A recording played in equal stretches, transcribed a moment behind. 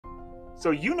So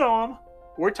you know them.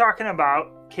 We're talking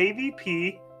about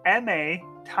kVp, MA,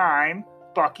 time,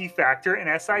 Bucky Factor,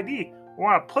 and SID. We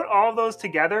want to put all of those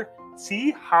together,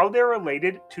 see how they're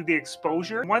related to the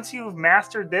exposure. Once you've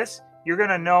mastered this, you're going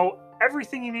to know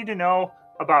everything you need to know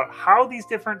about how these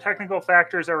different technical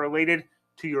factors are related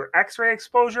to your X-ray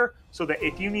exposure, so that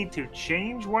if you need to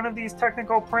change one of these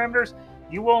technical parameters,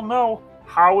 you will know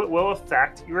how it will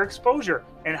affect your exposure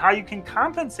and how you can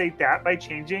compensate that by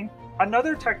changing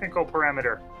another technical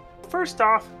parameter. First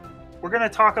off, we're going to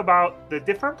talk about the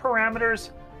different parameters.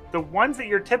 The ones that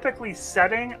you're typically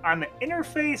setting on the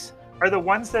interface are the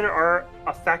ones that are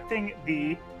affecting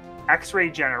the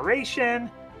X-ray generation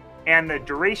and the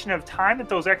duration of time that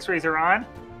those X-rays are on.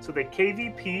 So the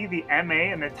kVp, the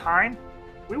MA, and the time,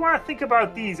 we want to think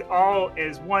about these all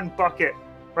as one bucket,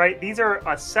 right? These are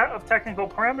a set of technical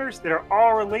parameters that are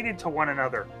all related to one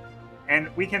another. And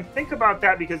we can think about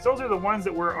that because those are the ones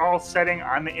that we're all setting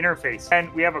on the interface. And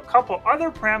we have a couple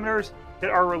other parameters that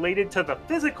are related to the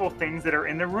physical things that are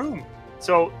in the room.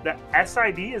 So the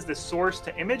SID is the source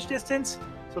to image distance.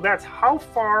 So that's how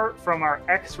far from our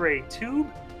X-ray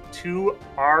tube to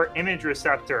our image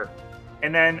receptor.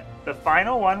 And then the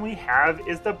final one we have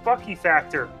is the Bucky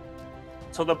Factor.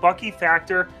 So the Bucky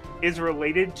Factor is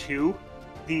related to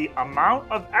the amount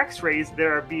of X-rays that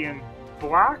are being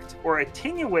blocked or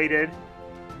attenuated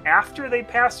after they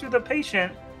pass through the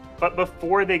patient, but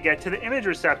before they get to the image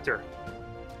receptor.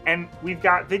 And we've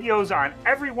got videos on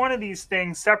every one of these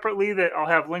things separately that I'll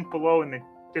have linked below in the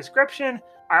description.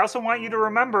 I also want you to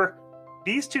remember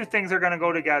these two things are going to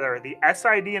go together, the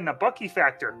SID and the Bucky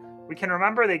Factor. We can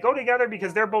remember they go together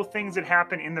because they're both things that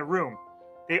happen in the room.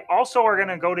 They also are going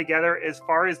to go together as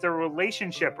far as the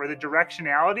relationship or the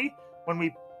directionality when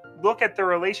we look at the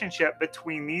relationship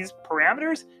between these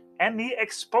parameters and the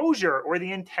exposure or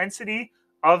the intensity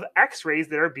of X-rays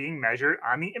that are being measured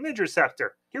on the image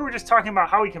receptor. Here we're just talking about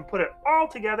how we can put it all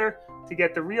together to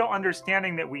get the real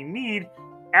understanding that we need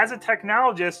as a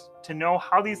technologist to know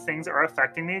how these things are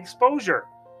affecting the exposure.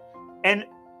 And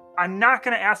I'm not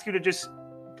going to ask you to just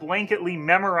blanketly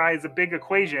memorize a big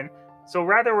equation. So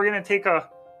rather, we're going to take a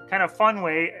kind of fun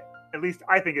way, at least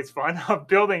I think it's fun, of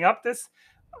building up this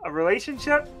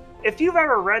relationship. If you've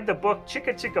ever read the book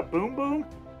Chicka Chicka Boom Boom,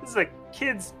 this is a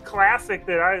kid's classic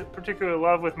that I particularly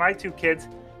love with my two kids.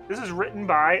 This is written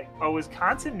by a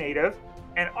Wisconsin native,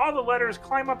 and all the letters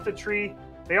climb up the tree,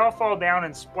 they all fall down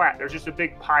and splat. There's just a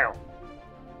big pile.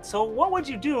 So what would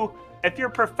you do if your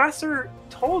professor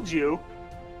told you,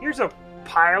 here's a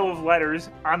pile of letters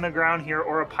on the ground here,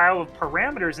 or a pile of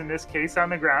parameters in this case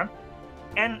on the ground,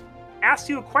 and asked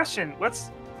you a question? Let's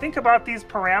think about these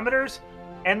parameters.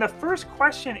 And the first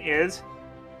question is,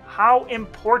 how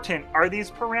important are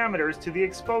these parameters to the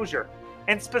exposure?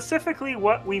 And specifically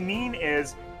what we mean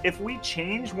is, if we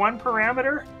change one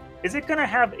parameter, is it going to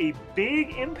have a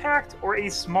big impact or a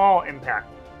small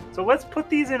impact? So let's put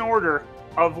these in order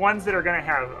of ones that are going to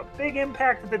have a big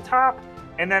impact at the top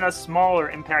and then a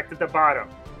smaller impact at the bottom.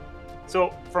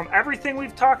 So from everything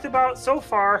we've talked about so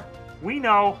far, we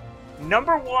know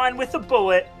number one with a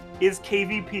bullet is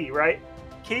kVp, right?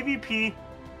 kVp,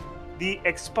 the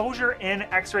exposure in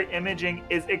X-ray imaging,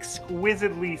 is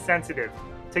exquisitely sensitive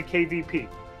to kVp.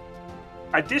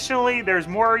 Additionally, there's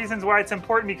more reasons why it's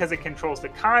important because it controls the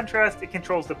contrast, it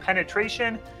controls the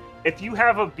penetration. If you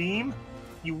have a beam,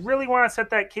 you really want to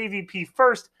set that kVp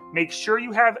first. Make sure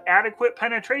you have adequate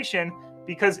penetration,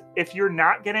 because if you're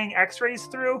not getting X-rays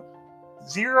through,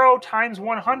 0 times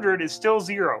 100 is still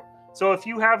 0. So if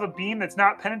you have a beam that's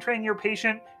not penetrating your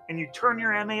patient and you turn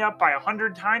your MA up by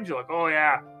 100 times, you're like, oh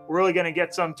yeah, we're really going to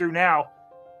get some through now.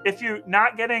 If you're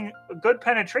not getting a good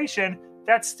penetration,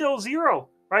 that's still 0,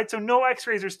 right? So no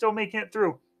X-rays are still making it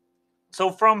through.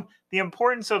 So from the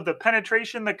importance of the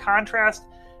penetration, the contrast,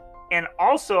 and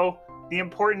also the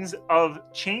importance of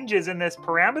changes in this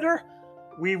parameter,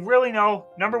 we really know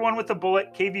number one with the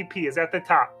bullet, kVp is at the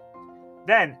top.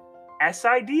 Then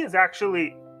SID is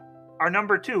actually our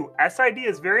number 2. SID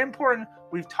is very important.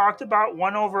 We've talked about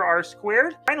 1 over r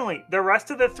squared. Finally, the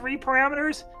rest of the 3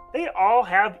 parameters, they all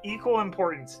have equal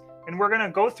importance. And we're going to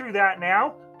go through that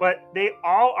now, but they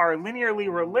all are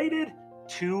linearly related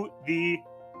to the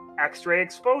X-ray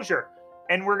exposure.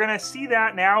 And we're going to see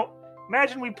that now.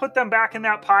 Imagine we put them back in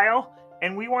that pile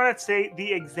and we want to say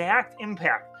the exact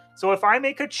impact. So if I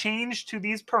make a change to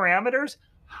these parameters,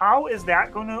 how is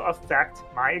that going to affect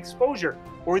my exposure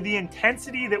or the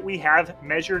intensity that we have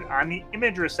measured on the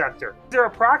image receptor? There are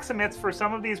approximates for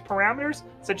some of these parameters,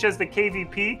 such as the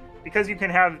kVp, because you can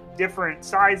have different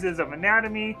sizes of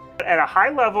anatomy. But at a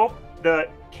high level, the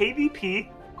kVp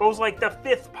goes like the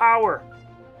 5th power.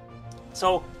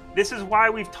 So This is why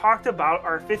we've talked about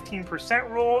our 15%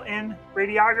 rule in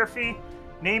radiography.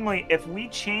 Namely, if we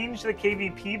change the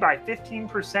kVp by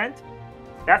 15%,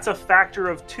 that's a factor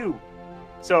of 2.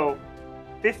 So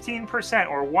 15%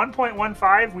 or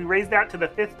 1.15, we raise that to the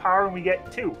 5th power and we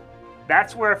get 2.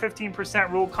 That's where our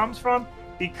 15% rule comes from,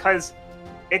 because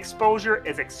exposure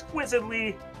is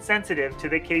exquisitely sensitive to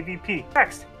the kVp.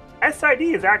 Next, SID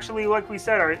is actually, like we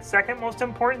said, our second most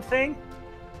important thing.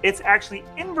 It's actually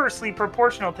inversely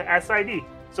proportional to SID.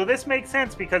 So this makes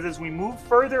sense because as we move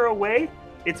further away,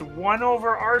 it's 1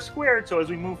 over r squared. So as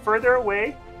we move further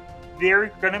away, there are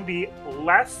going to be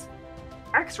less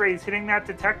X-rays hitting that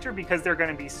detector because they're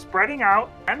going to be spreading out.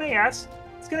 MAS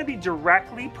is going to be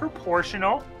directly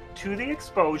proportional to the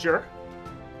exposure.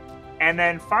 And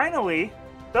then finally,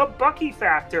 the Bucky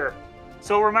factor.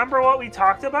 So remember what we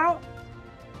talked about?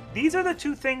 These are the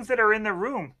two things that are in the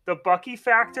room, the Bucky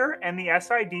factor and the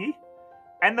SID.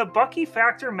 And the Bucky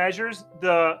factor measures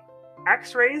the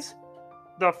X-rays,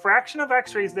 the fraction of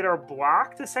X-rays that are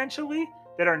blocked, essentially,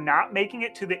 that are not making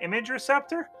it to the image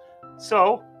receptor.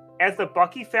 So as the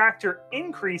Bucky factor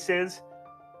increases,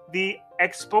 the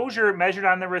exposure measured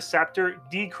on the receptor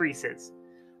decreases.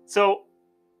 So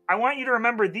I want you to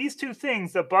remember these two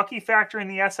things, the Bucky factor and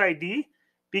the SID,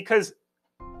 because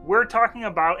we're talking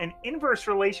about an inverse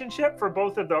relationship for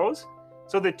both of those.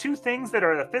 So the two things that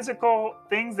are the physical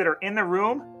things that are in the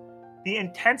room, the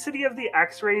intensity of the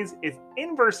X-rays is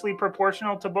inversely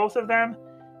proportional to both of them.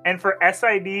 And for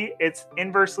SID, it's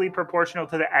inversely proportional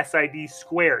to the SID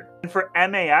squared. And for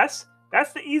MAS,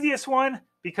 that's the easiest one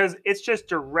because it's just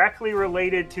directly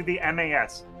related to the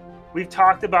MAS. We've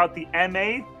talked about the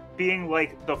MA being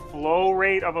like the flow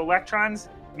rate of electrons,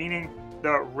 meaning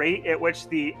the rate at which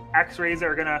the X-rays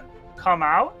are going to come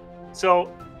out.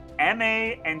 So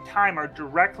MA and time are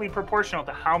directly proportional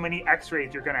to how many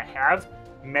X-rays you're going to have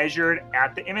measured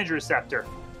at the image receptor.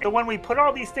 So when we put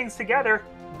all these things together,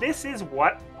 this is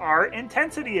what our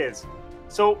intensity is.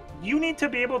 So you need to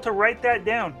be able to write that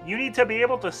down. You need to be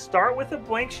able to start with a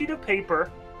blank sheet of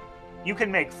paper. You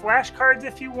can make flashcards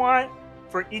if you want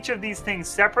for each of these things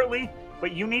separately,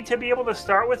 but you need to be able to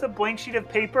start with a blank sheet of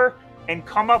paper and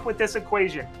come up with this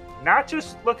equation. Not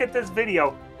just look at this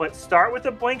video, but start with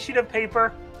a blank sheet of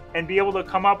paper and be able to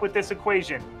come up with this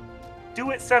equation.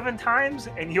 Do it 7 times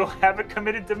and you'll have it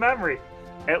committed to memory,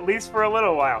 at least for a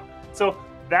little while. So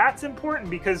that's important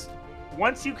because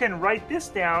once you can write this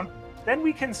down, then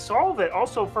we can solve it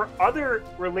also for other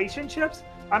relationships.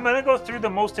 I'm going to go through the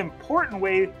most important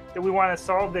way that we want to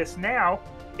solve this now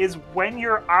is when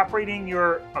you're operating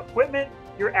your equipment,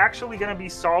 you're actually going to be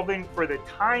solving for the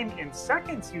time in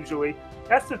seconds usually.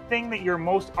 That's the thing that you're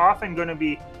most often going to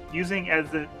be using as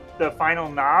the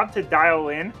final knob to dial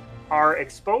in our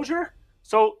exposure.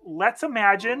 So let's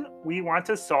imagine we want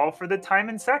to solve for the time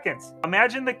in seconds.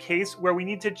 Imagine the case where we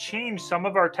need to change some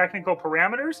of our technical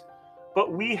parameters,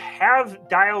 but we have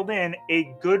dialed in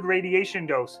a good radiation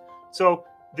dose. So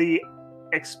the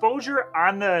exposure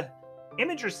on the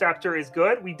image receptor is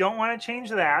good. We don't want to change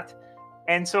that.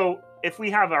 And so if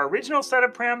we have our original set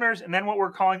of parameters and then what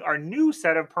we're calling our new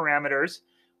set of parameters,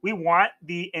 we want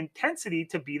the intensity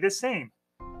to be the same.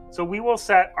 So we will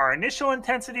set our initial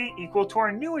intensity equal to our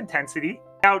new intensity.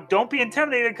 Now, don't be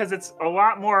intimidated because it's a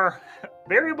lot more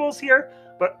variables here,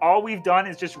 but all we've done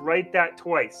is just write that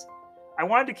twice. I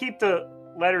wanted to keep the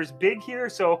letters big here,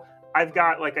 so I've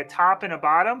got like a top and a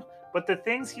bottom, but the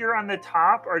things here on the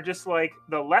top are just like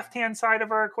the left-hand side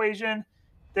of our equation.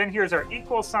 Then here's our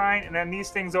equal sign, and then these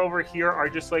things over here are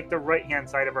just like the right-hand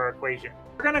side of our equation.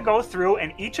 We're going to go through,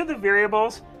 and each of the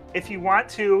variables, if you want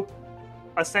to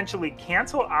essentially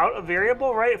cancel out a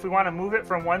variable, right? If we want to move it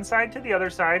from one side to the other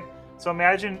side. So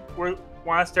imagine we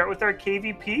want to start with our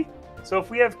kVp. So if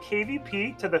we have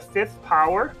kVp to the 5th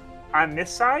power on this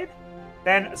side,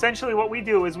 then essentially what we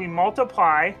do is we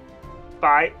multiply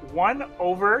by 1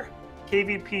 over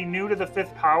kVp new to the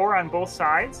 5th power on both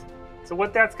sides. So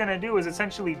what that's going to do is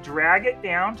essentially drag it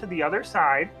down to the other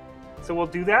side. So we'll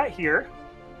do that here.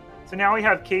 So now we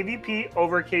have kVp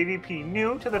over kVp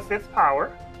new to the 5th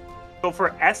power. So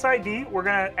for SID, we're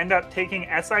going to end up taking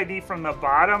SID from the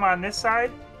bottom on this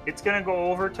side. It's going to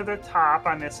go over to the top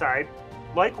on this side.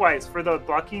 Likewise, for the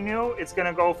Bucky new, it's going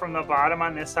to go from the bottom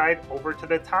on this side over to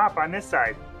the top on this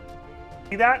side.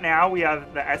 See that now? We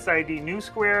have the SID new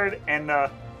squared and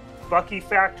the Bucky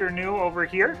factor new over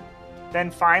here. Then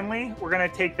finally, we're going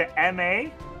to take the MA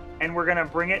and we're going to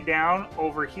bring it down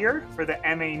over here for the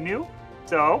MA new.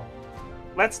 So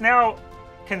let's now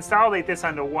consolidate this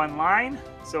onto one line.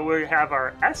 So we have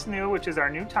our S new, which is our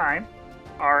new time,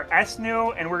 our S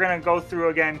new, and we're going to go through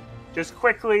again just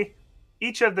quickly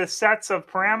each of the sets of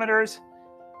parameters.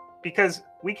 because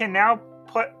we can now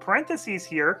put parentheses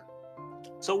here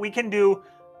so we can do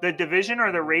the division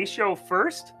or the ratio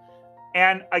first.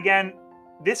 And again,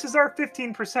 this is our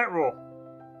 15% rule.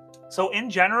 So in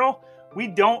general, we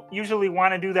don't usually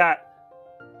want to do that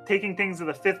taking things to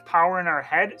the 5th power in our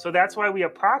head. So that's why we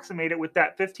approximate it with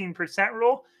that 15%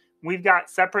 rule. We've got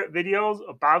separate videos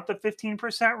about the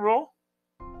 15% rule.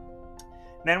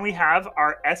 Then we have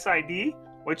our SID,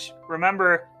 which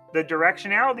remember the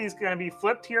directionality is going to be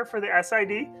flipped here for the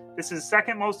SID. This is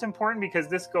second most important because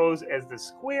this goes as the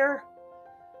square.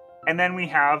 And then we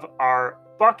have our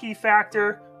Bucky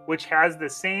factor, which has the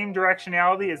same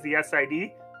directionality as the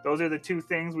SID. Those are the two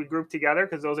things we group together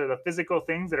because those are the physical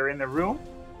things that are in the room.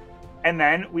 And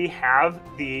then we have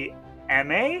the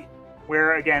MA,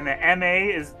 where again, the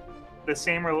MA is the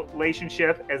same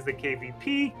relationship as the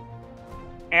kVp.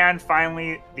 And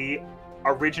finally, the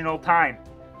original time.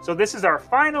 So this is our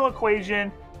final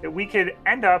equation that we could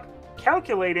end up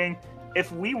calculating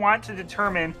if we want to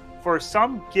determine for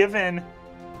some given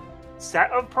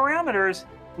set of parameters,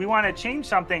 we want to change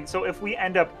something. So if we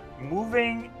end up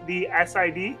moving the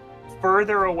SID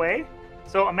further away,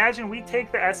 so imagine we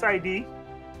take the SID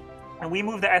and we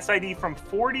move the SID from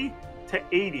 40 to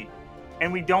 80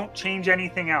 and we don't change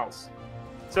anything else.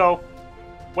 So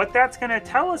what that's going to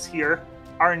tell us here,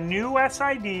 our new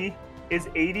SID is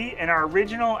 80 and our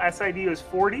original SID is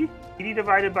 40. 80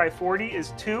 divided by 40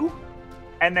 is 2,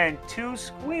 and then 2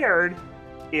 squared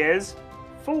is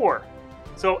 4.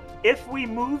 So if we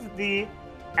move the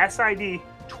SID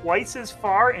twice as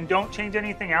far and don't change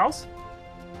anything else,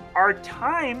 our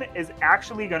time is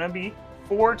actually going to be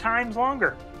 4 times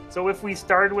longer. So if we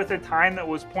started with a time that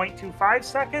was 0.25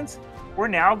 seconds, we're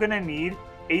now going to need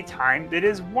a time that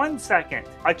is 1 second.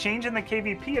 A change in the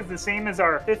kVp is the same as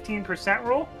our 15%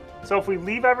 rule. So if we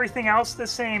leave everything else the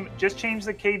same, just change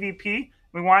the kVp,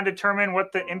 we want to determine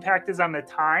what the impact is on the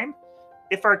time.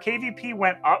 If our kVp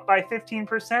went up by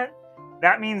 15%,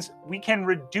 that means we can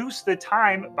reduce the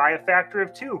time by a factor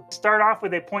of 2. Start off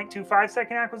with a 0.25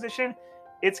 second acquisition,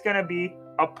 it's going to be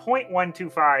a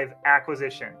 0.125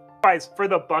 acquisition. For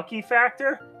the Bucky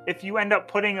factor, if you end up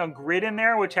putting a grid in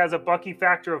there which has a Bucky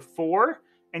factor of 4,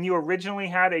 and you originally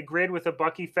had a grid with a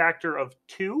Bucky factor of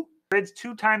 2, grid's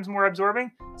 2 times more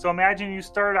absorbing. So imagine you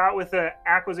start out with an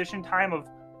acquisition time of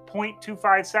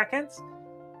 0.25 seconds.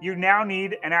 You now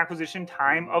need an acquisition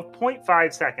time of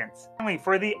 0.5 seconds. Finally,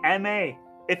 for the MA,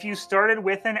 if you started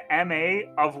with an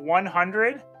MA of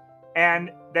 100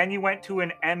 and then you went to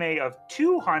an MA of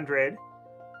 200,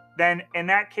 then in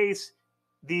that case,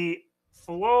 the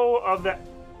flow of the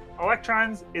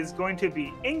electrons is going to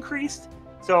be increased.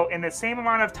 So in the same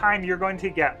amount of time, you're going to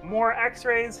get more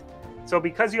X-rays. So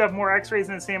because you have more X-rays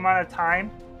in the same amount of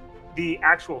time, the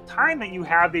actual time that you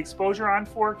have the exposure on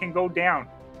for can go down.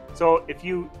 So if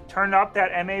you turn up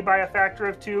that MA by a factor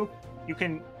of 2, you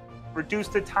can reduce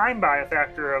the time by a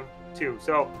factor of 2.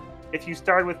 So if you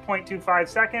start with 0.25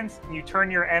 seconds and you turn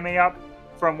your MA up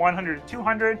from 100 to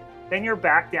 200, then you're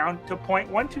back down to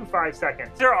 0.125 seconds.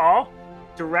 These are all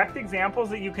direct examples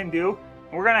that you can do.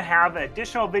 We're going to have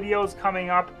additional videos coming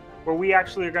up where we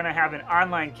actually are going to have an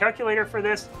online calculator for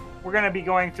this. We're going to be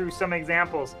going through some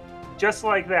examples just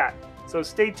like that. So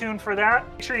stay tuned for that.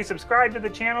 Make sure you subscribe to the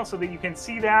channel so that you can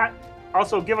see that.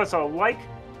 Also give us a like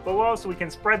below so we can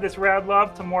spread this rad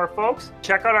love to more folks.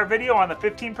 Check out our video on the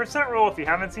 15% rule if you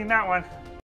haven't seen that one.